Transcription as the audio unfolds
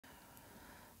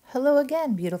Hello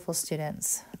again, beautiful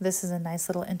students. This is a nice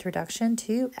little introduction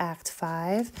to Act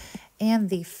 5 and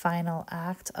the final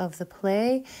act of the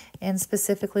play, and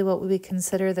specifically what we would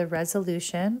consider the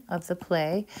resolution of the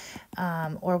play,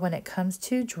 or when it comes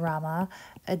to drama,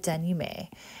 a denouement.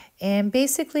 And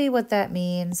basically what that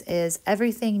means is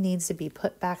everything needs to be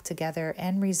put back together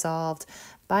and resolved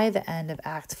by the end of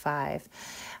Act 5.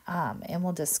 And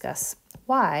we'll discuss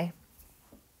why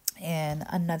in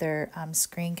another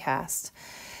screencast.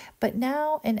 But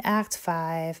now in Act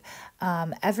 5,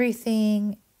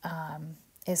 everything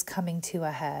is coming to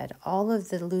a head. All of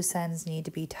the loose ends need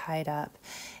to be tied up.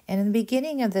 And in the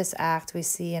beginning of this act, we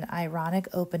see an ironic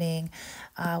opening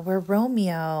where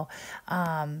Romeo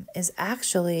is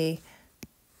actually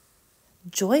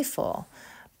joyful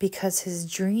because his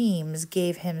dreams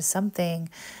gave him something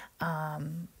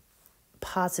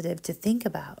positive to think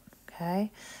about,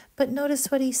 okay? But notice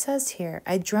what he says here.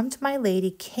 I dreamt my lady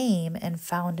came and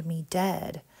found me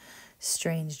dead.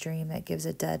 Strange dream that gives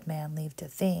a dead man leave to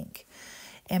think.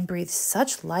 And breathed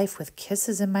such life with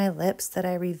kisses in my lips that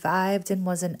I revived and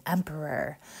was an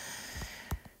emperor.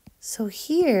 So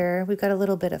here we've got a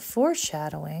little bit of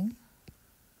foreshadowing.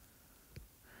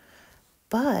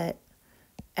 But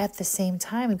at the same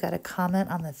time, we've got a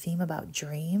comment on the theme about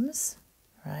dreams,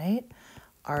 right?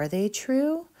 Are they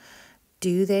true?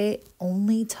 Do they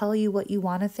only tell you what you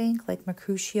want to think, like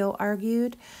Mercutio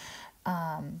argued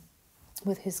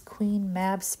with his Queen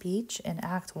Mab speech in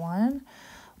Act 1?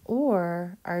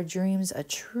 Or are dreams a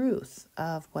truth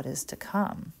of what is to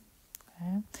come?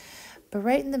 Okay? But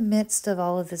right in the midst of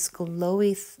all of this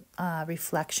glowy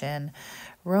reflection,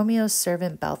 Romeo's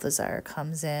servant Balthazar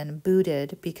comes in,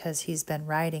 booted because he's been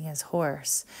riding his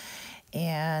horse.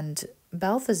 And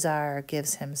Balthazar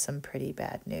gives him some pretty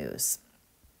bad news.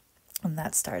 And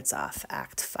that starts off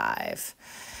Act 5.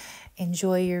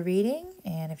 Enjoy your reading,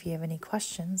 and if you have any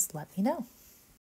questions, let me know.